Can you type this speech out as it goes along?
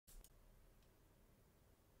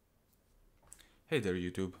Hey there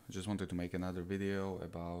YouTube, just wanted to make another video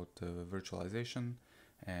about virtualization,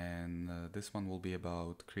 and this one will be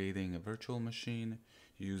about creating a virtual machine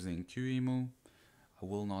using qemu. I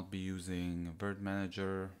will not be using virt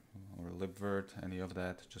manager or libvirt, any of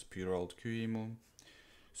that, just pure old qemu.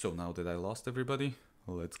 So now that I lost everybody,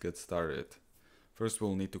 let's get started. First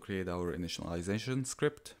we'll need to create our initialization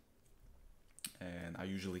script, and I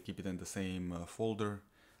usually keep it in the same folder.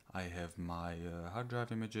 I have my hard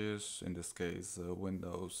drive images, in this case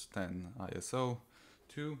Windows 10 ISO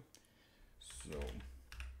 2. So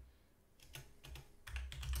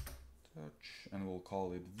touch, and we'll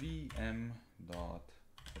call it vm.sh.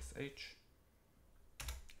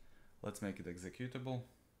 Let's make it executable.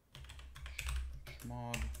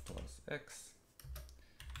 Chmod plus x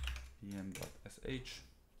vm.sh,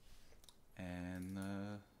 and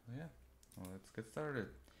yeah, let's get started.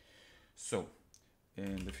 So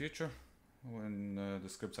in the future, when the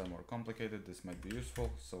scripts are more complicated, this might be useful,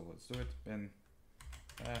 so let's do it. Bin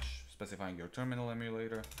bash, specifying your terminal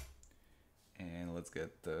emulator, and let's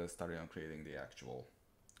get started on creating the actual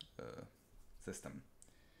system.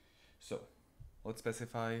 So let's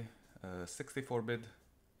specify a 64-bit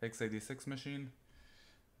x86 machine,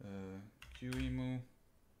 qemu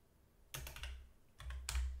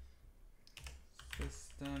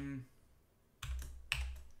system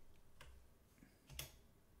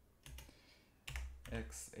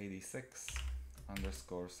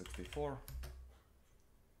x86_64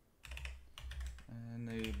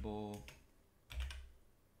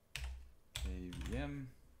 enable-kvm.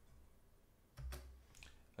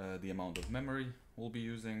 The amount of memory we'll be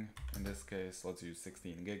using, in this case let's use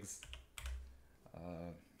 16 gigs.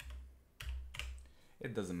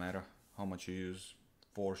 It doesn't matter how much you use.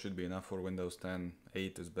 4 should be enough for Windows 10,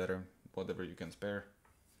 8 is better, whatever you can spare.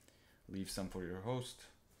 Leave some for your host.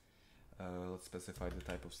 Let's specify the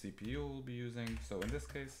type of CPU we'll be using. So in this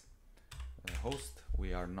case, host,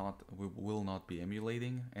 we will not be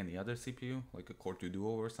emulating any other CPU, like a Core 2 Duo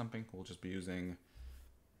or something. We'll just be using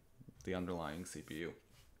the underlying CPU.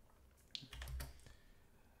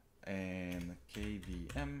 And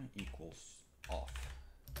kvm equals off.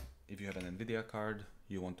 If you have an NVIDIA card,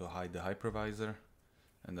 you want to hide the hypervisor,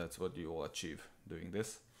 and that's what you will achieve doing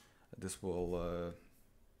this. This will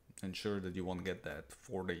ensure that you won't get that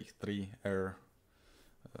 43 error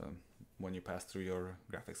when you pass through your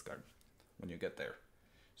graphics card when you get there.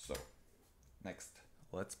 So next,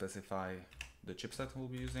 let's specify the chipset we'll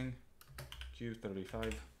be using.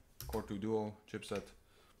 Q35 Core 2 Duo chipset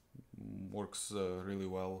works really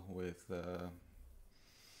well with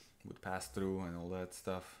pass-through and all that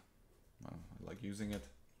stuff. I like using it.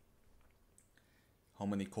 How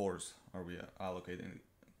many cores are we allocating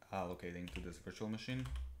to this virtual machine?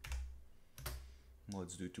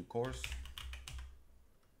 Let's do 2 cores,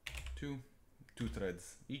 two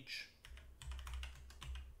threads each,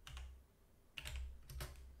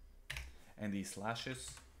 and these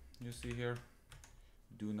slashes you see here,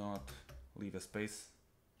 do not leave a space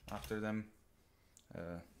after them,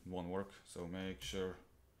 won't work, so make sure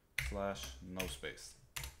 / no space.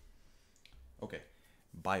 Okay,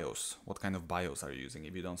 BIOS, what kind of BIOS are you using?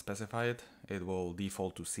 If you don't specify it, it will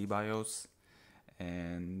default to C BIOS,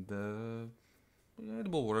 and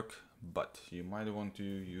it will work, but you might want to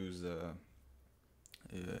use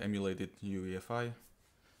emulated UEFI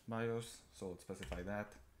BIOS, so let's specify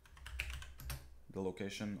that. The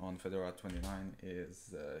location on Fedora 29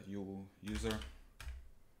 is user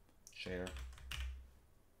share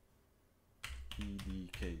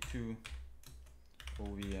edk2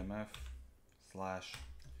 OVMF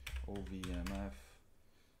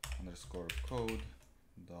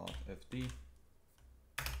 /OVMF_code.fd.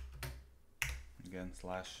 Again,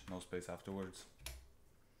 / no space afterwards.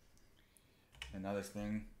 Another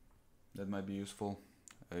thing that might be useful,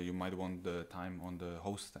 you might want the time on the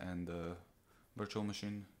host and the virtual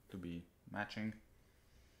machine to be matching.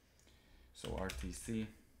 So RTC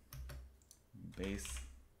base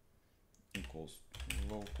equals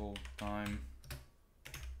localtime.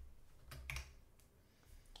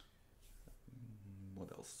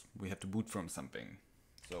 What else? We have to boot from something.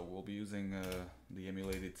 So we'll be using the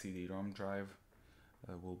emulated cdrom drive.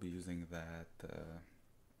 We'll be using that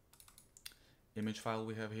image file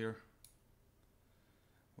we have here.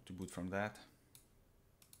 We'll to boot from that.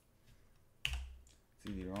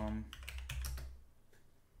 cdrom,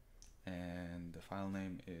 and the file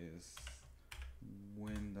name is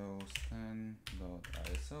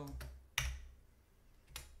windows10.iso.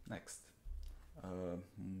 Next,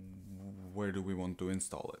 where do we want to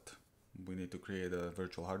install it? We need to create a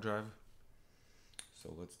virtual hard drive,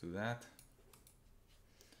 so let's do that.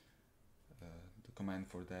 The command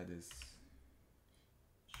for that is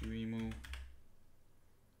qemu-img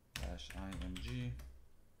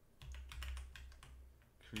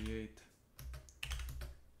create.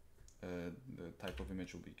 The type of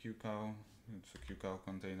image will be qcow. It's a qcow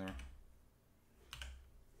container.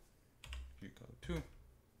 qcow2,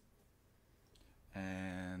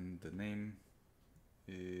 and the name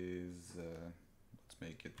is let's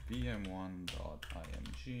make it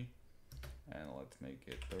vm1.img, and let's make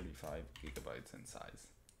it 35 gigabytes in size.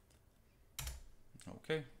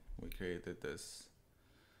 Okay, we created this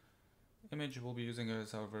image we'll be using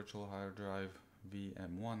as our virtual hard drive,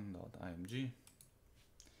 vm1.img,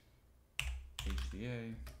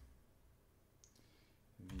 HDA,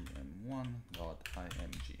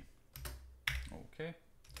 vm1.img. Okay,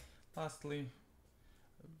 lastly,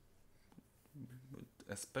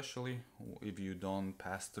 especially if you don't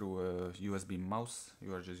pass through a USB mouse,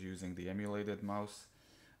 you are just using the emulated mouse,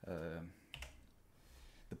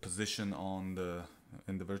 the position on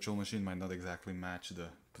in the virtual machine might not exactly match the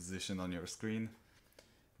position on your screen.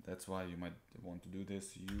 That's why you might want to do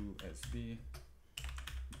this. USB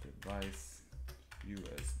device,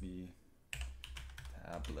 USB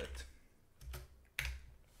tablet.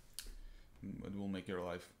 It will make your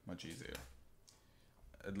life much easier,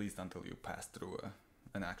 at least until you pass through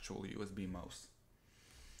an actual USB mouse.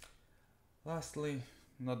 Lastly,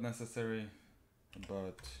 not necessary,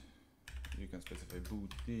 but you can specify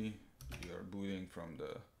boot D. You are booting from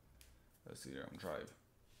the cdrom drive.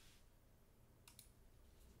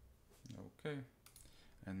 Okay,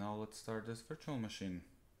 and now let's start this virtual machine.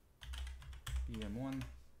 VM1,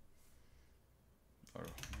 or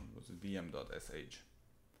was it vm.sh?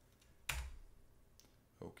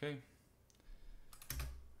 Okay,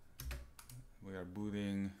 we are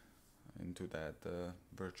booting into that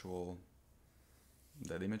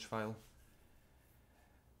that image file,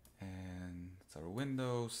 and it's our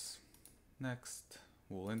Windows. Next,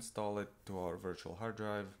 we'll install it to our virtual hard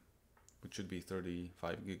drive, which should be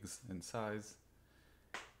 35 gigs in size.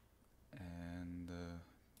 And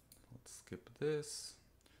let's skip this,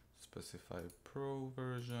 specify Pro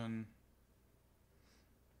version,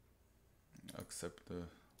 accept the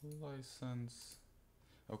license.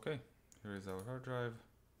 Okay, here is our hard drive,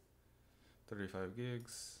 35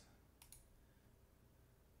 gigs.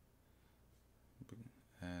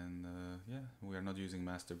 And yeah, we are not using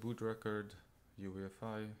master boot record,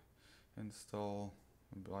 UEFI, install,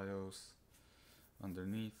 BIOS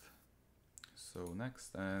underneath. So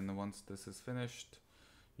next, and once this is finished,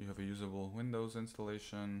 you have a usable Windows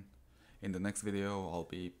installation. In the next video, I'll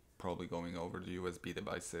be probably going over the USB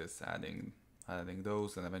devices, adding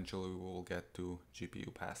those, and eventually we will get to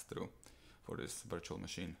GPU pass-through for this virtual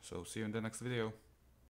machine. So see you in the next video.